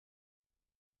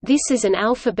This is an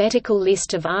alphabetical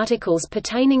list of articles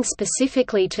pertaining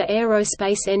specifically to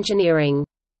aerospace engineering.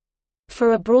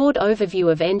 For a broad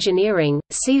overview of engineering,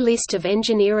 see List of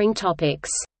engineering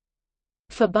topics.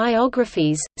 For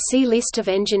biographies, see List of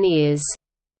engineers.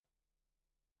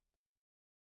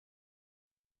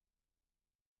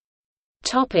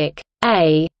 Topic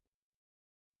A.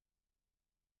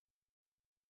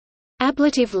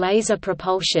 Ablative laser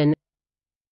propulsion,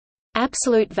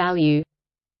 absolute value,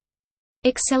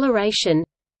 acceleration,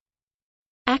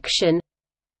 action,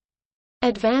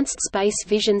 advanced space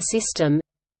vision system,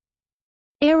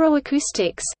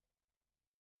 aeroacoustics,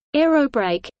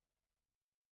 aerobrake,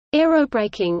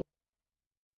 aerobraking,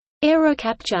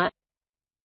 aerocapture,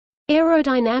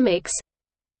 aerodynamics,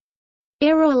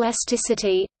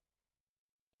 aeroelasticity,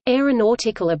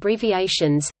 aeronautical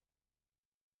abbreviations,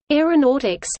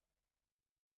 aeronautics,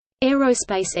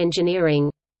 aerospace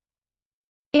engineering,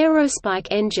 aerospike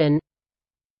engine,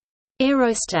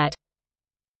 aerostat,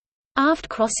 aft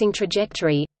crossing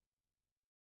trajectory,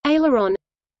 aileron,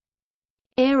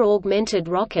 air-augmented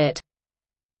rocket,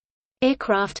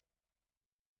 aircraft,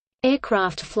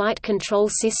 aircraft flight control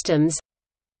systems,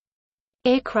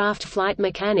 aircraft flight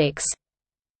mechanics,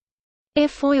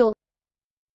 airfoil,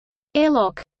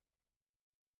 airlock,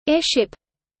 airship,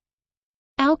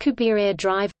 Alcubierre air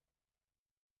drive,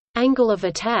 angle of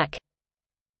attack,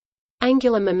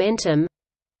 angular momentum,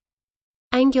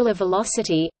 angular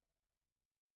velocity,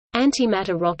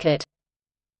 antimatter rocket,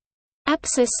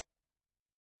 apsis,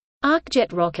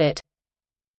 arcjet rocket,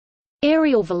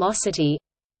 aerial velocity,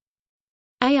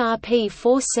 ARP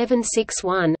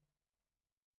 4761,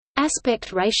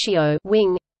 aspect ratio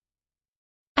wing,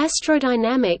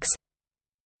 astrodynamics,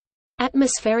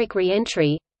 atmospheric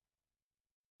re-entry,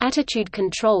 attitude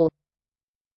control,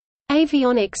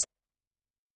 avionics.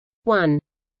 1.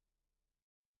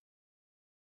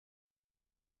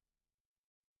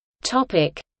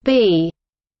 Topic B.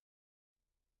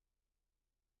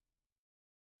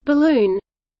 Balloon,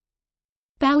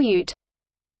 Balyut,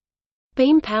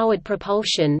 beam-powered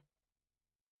propulsion,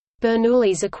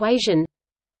 Bernoulli's equation,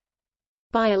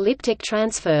 bi-elliptic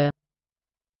transfer,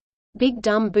 big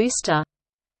dumb booster,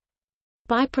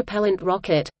 bipropellant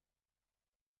rocket,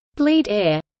 bleed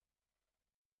air,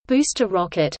 booster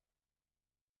rocket,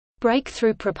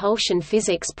 breakthrough propulsion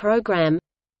physics program,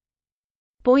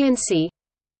 buoyancy,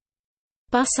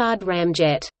 Bussard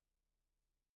ramjet.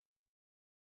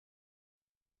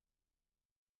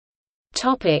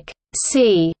 Topic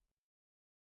C.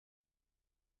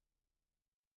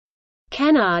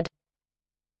 Canard,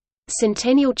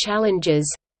 Centennial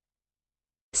Challenges,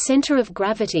 Center of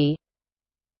gravity,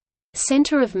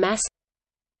 Center of mass,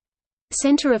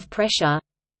 Center of pressure,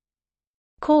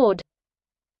 chord,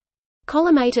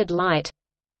 collimated light,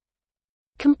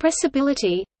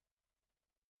 compressibility,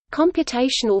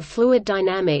 computational fluid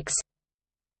dynamics,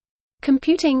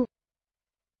 computing,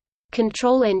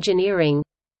 control engineering,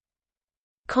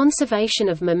 conservation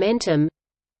of momentum,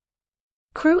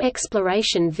 crew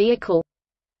exploration vehicle,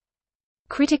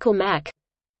 critical Mach,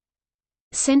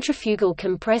 centrifugal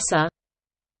compressor,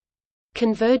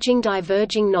 converging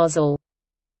diverging nozzle.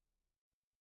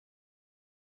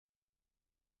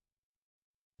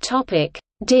 Topic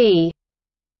D.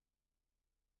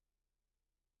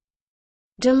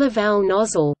 De Laval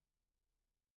nozzle,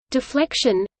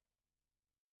 deflection,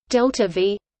 delta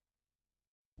V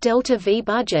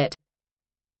budget,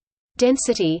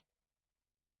 density,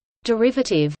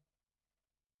 derivative,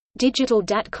 digital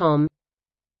datcom,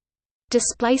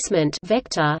 displacement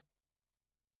vector,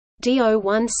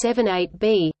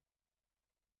 DO178B,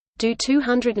 Do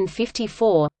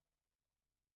 254,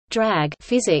 drag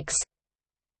physics,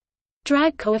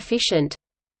 drag coefficient,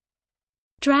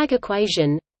 drag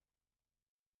equation,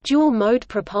 dual mode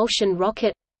propulsion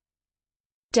rocket,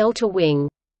 delta wing.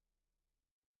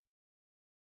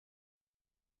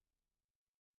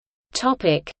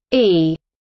 Topic E.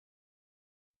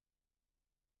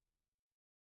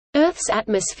 Earth's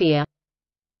atmosphere,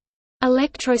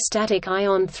 electrostatic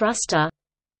ion thruster,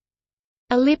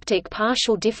 elliptic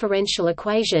partial differential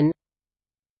equation,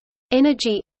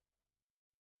 energy,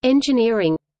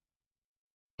 engineering,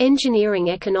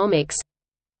 engineering economics,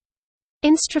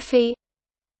 entropy,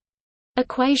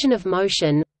 equation of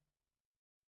motion,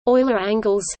 Euler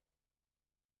angles,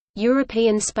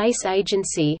 European Space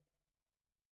Agency,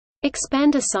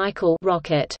 expander cycle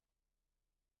rocket.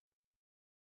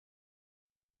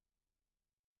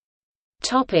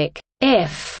 Topic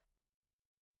F.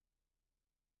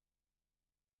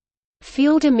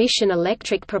 Field emission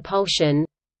electric propulsion,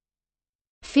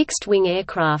 fixed wing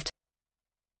aircraft,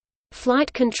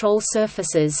 flight control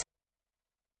surfaces,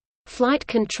 Flight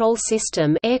control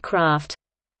system aircraft,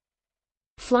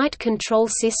 flight control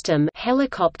system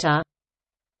helicopter,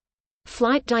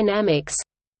 flight dynamics,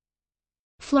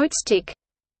 float stick,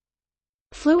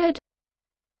 fluid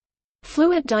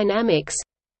dynamics,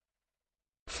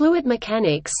 fluid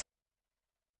mechanics,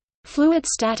 fluid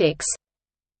statics,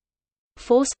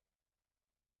 force,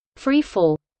 free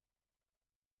fall,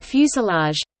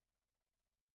 fuselage,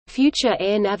 future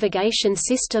air navigation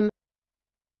system,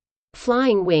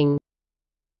 flying wing.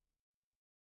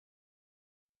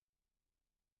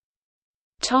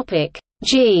 Topic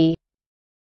G.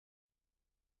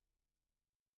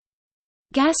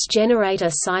 Gas generator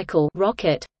cycle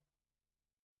rocket,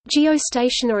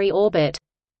 geostationary orbit,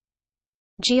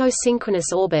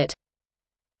 geosynchronous orbit,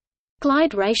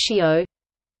 glide ratio,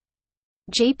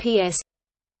 GPS,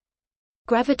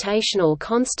 gravitational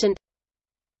constant,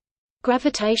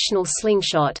 gravitational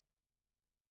slingshot,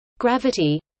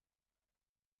 gravity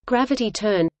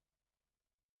turn,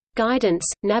 guidance,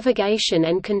 navigation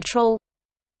and control,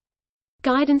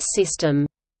 guidance system.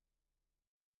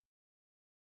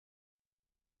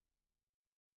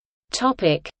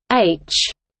 Topic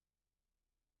H.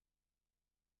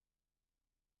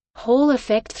 Hall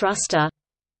effect thruster,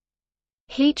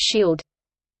 heat shield,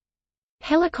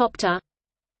 helicopter,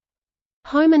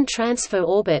 Hohmann transfer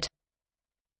orbit,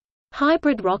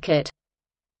 hybrid rocket,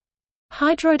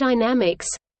 hydrodynamics,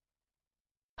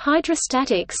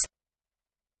 hydrostatics,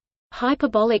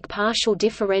 hyperbolic partial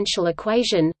differential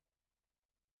equation,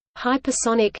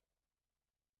 hypersonic,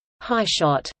 high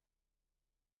shot.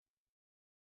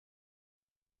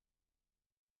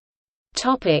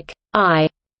 Topic I.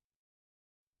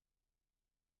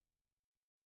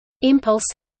 Impulse,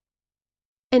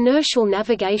 inertial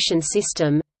navigation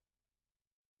system,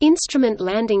 instrument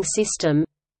landing system,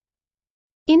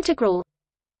 integral,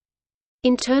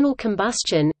 internal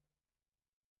combustion,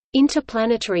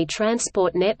 interplanetary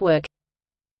transport network,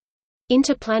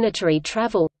 interplanetary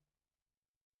travel,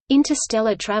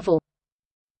 interstellar travel,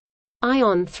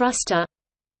 ion thruster,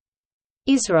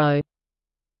 ISRO.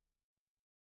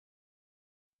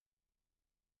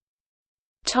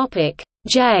 Topic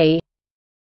J.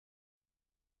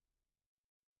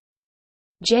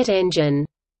 Jet engine.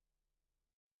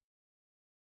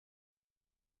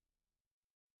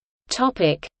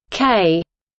 Topic K.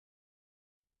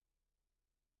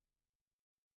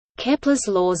 Kepler's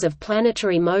laws of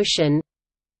planetary motion,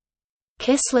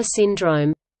 Kessler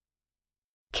syndrome,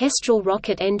 Kestrel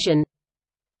rocket engine,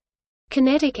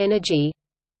 kinetic energy,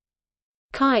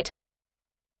 kite,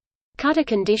 Cutter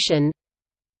condition,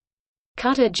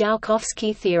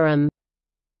 Cutter-Joukowski theorem.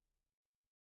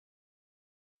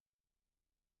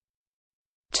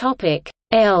 Topic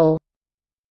L.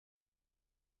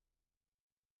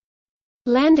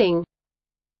 Landing,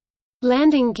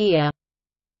 landing gear,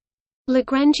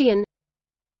 Lagrangian,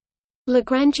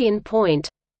 Lagrangian point,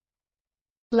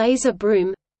 laser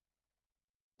broom,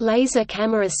 laser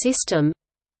camera system,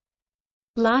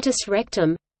 latus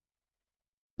rectum,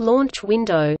 launch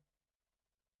window,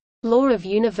 law of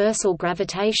universal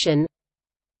gravitation,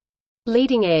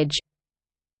 leading edge,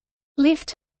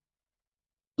 lift,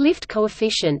 lift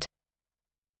coefficient,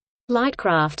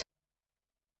 lightcraft,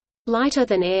 lighter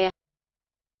than air,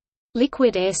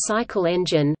 liquid air cycle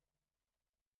engine,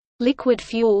 liquid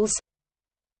fuels,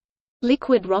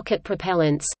 liquid rocket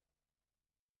propellants,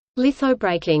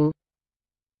 lithobraking,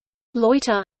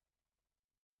 loiter,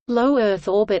 low Earth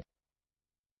orbit,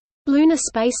 lunar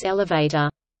space elevator.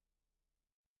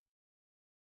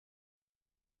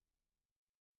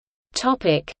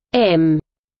 Topic M.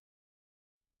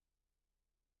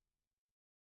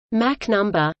 Mach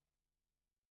number,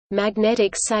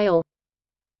 magnetic sail,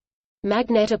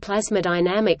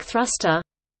 magnetoplasmodynamic thruster,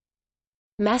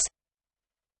 mass,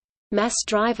 mass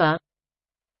driver,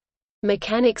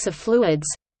 mechanics of fluids,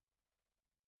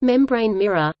 membrane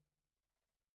mirror,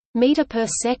 meter per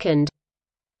second,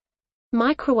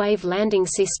 microwave landing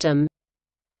system,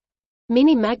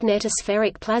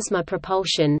 mini-magnetospheric plasma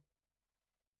propulsion,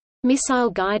 missile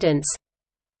guidance,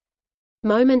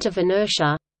 moment of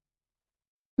inertia,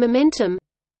 momentum,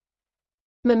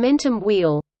 momentum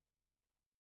wheel,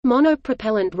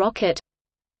 monopropellant rocket,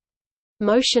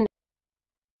 motion,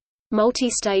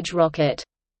 multi-stage rocket.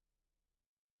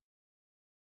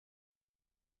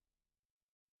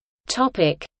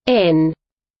 Topic N.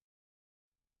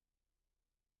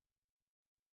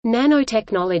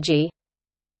 Nanotechnology,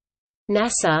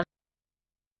 NASA,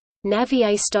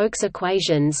 Navier-Stokes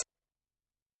equations,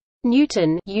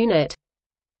 Newton unit,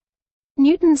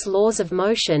 Newton's laws of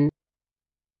motion,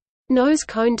 nose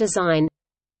cone design,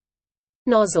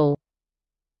 nozzle.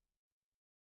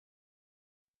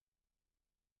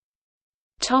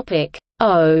 Topic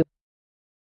O.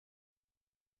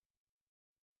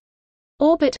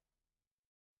 Orbit.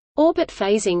 Orbit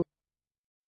phasing.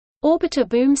 Orbiter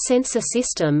boom sensor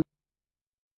system.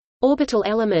 Orbital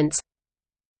elements.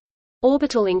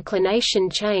 Orbital inclination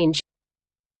change.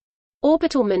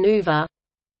 Orbital maneuver.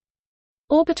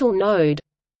 Orbital node.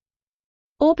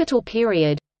 Orbital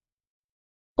period.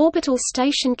 Orbital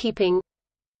stationkeeping.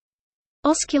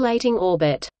 Osculating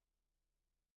orbit.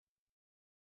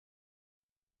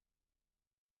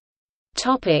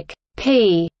 Topic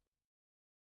P.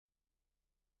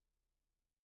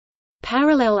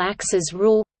 Parallel axis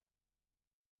rule.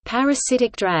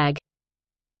 Parasitic drag.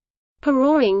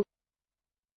 Paroring.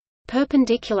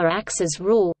 Perpendicular axis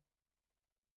rule.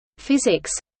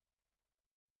 Physics.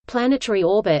 Planetary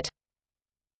orbit.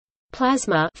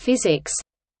 Plasma physics.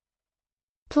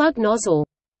 Plug nozzle.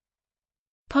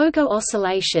 Pogo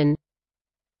oscillation.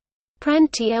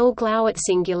 Prandtl-Glauert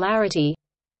singularity.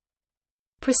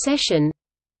 Precession.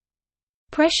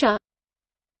 Pressure.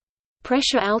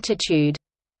 Pressure altitude.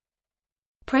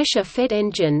 Pressure-fed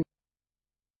engine.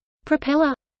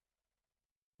 Propeller.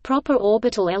 Proper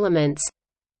orbital elements.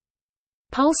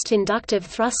 Pulsed inductive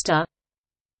thruster.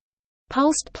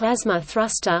 Pulsed plasma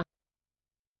thruster.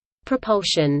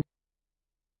 Propulsion.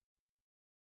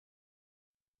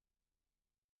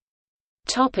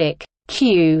 Topic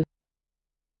Q.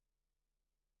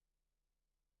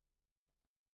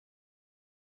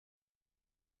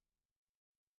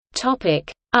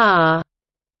 Topic R.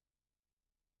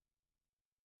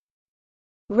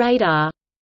 Radar.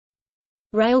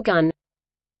 Railgun.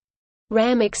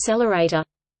 Ram accelerator.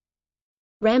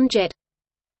 Ramjet.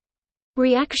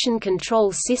 Reaction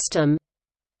control system.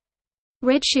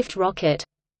 Redshift rocket.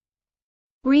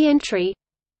 Re-entry.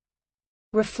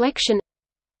 Reflection.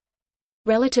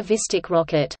 Relativistic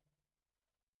rocket.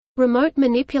 Remote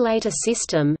manipulator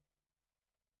system.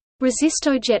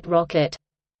 Resistojet rocket.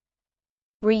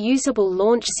 Reusable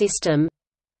launch system.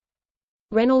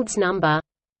 Reynolds number.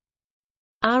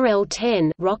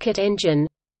 RL-10 rocket engine.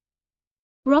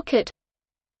 Rocket.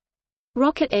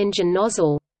 Rocket engine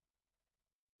nozzle.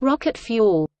 Rocket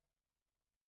fuel.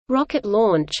 Rocket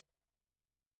launch.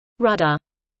 Rudder.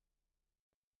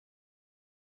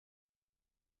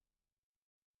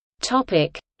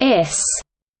 Topic S.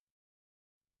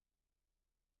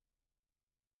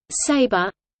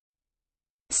 Sabre.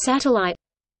 Satellite.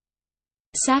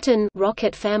 Saturn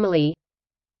rocket family.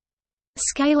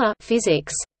 Scalar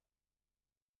physics.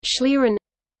 Schlieren.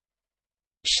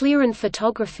 Schlieren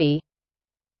photography.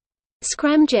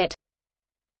 Scramjet.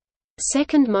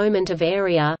 Second moment of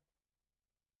area.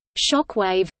 Shock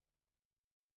wave.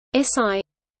 SI.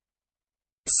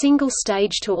 Single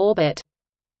stage to orbit.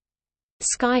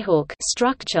 Skyhook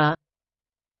structure.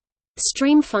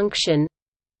 Stream function.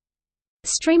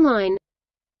 Streamline.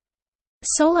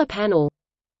 Solar panel.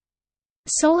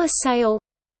 Solar sail.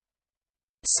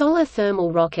 Solar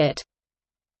thermal rocket.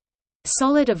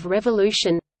 Solid of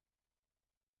revolution.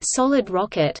 Solid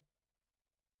rocket.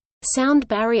 Sound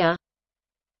barrier.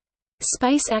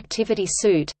 Space activity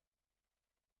suit.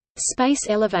 Space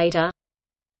elevator.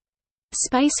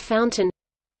 Space fountain.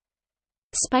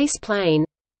 Space plane.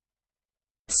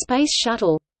 Space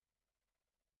shuttle.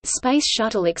 Space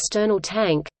shuttle external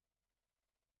tank.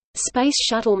 Space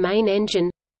shuttle main engine.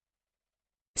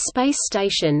 Space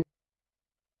station.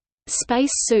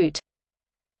 Space suit.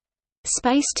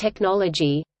 Space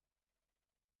technology.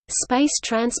 Space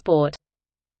transport.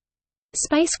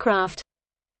 Spacecraft.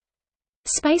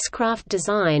 Spacecraft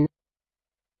design.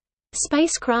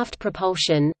 Spacecraft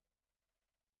propulsion.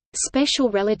 Special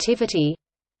relativity.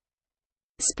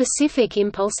 Specific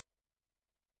impulse.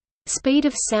 Speed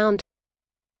of sound.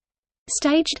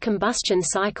 Staged combustion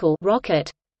cycle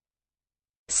rocket.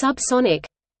 Subsonic.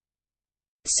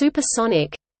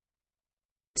 Supersonic.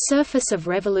 Surface of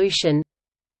revolution.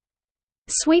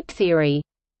 Sweep theory.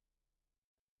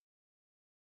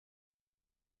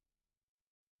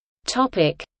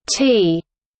 Topic T.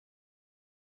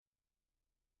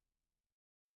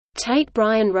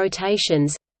 Tate-Bryan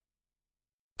rotations.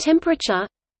 Temperature.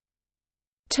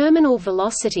 Terminal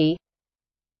velocity.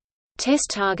 Test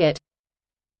target.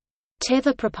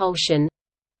 Tether propulsion.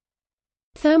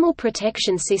 Thermal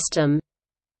protection system.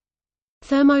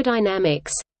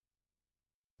 Thermodynamics.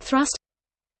 Thrust.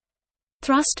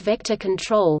 Thrust vector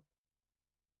control.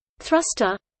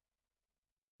 Thruster.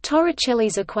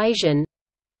 Torricelli's equation.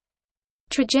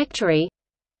 Trajectory.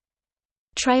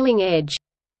 Trailing edge.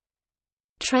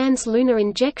 Translunar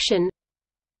injection.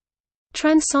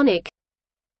 Transonic.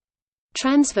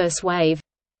 Transverse wave.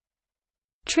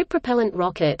 Tripropellant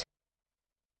rocket.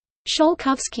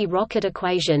 Shulkovsky rocket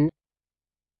equation.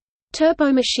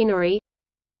 Turbomachinery.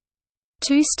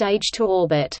 Two-stage to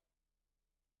orbit.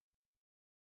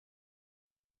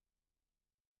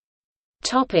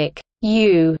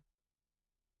 U.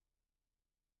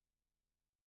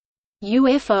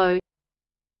 UFO,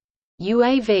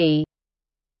 UAV.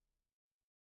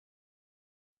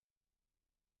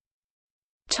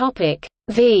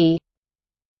 V.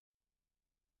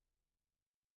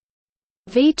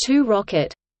 V2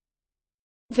 rocket.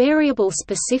 Variable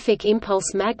specific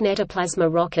impulse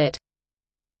magnetoplasma rocket.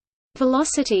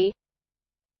 Velocity.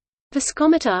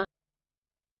 Viscometer.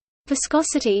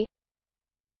 Viscosity.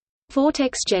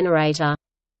 Vortex generator.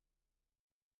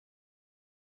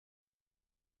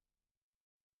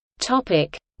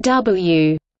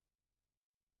 W.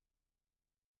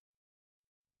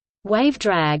 Wave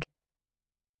drag.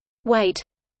 Weight.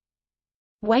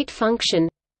 Weight function.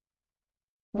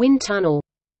 Wind tunnel.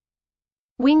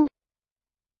 Wing.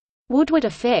 Woodward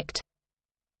effect.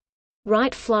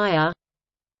 Wright flyer.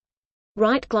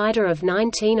 Wright glider of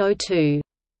 1902.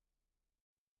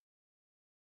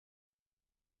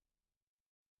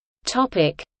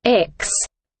 X.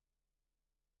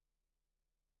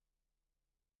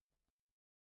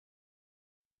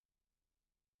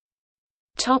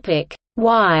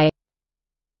 Y.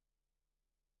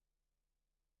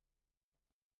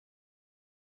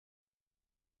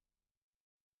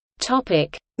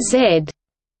 Z.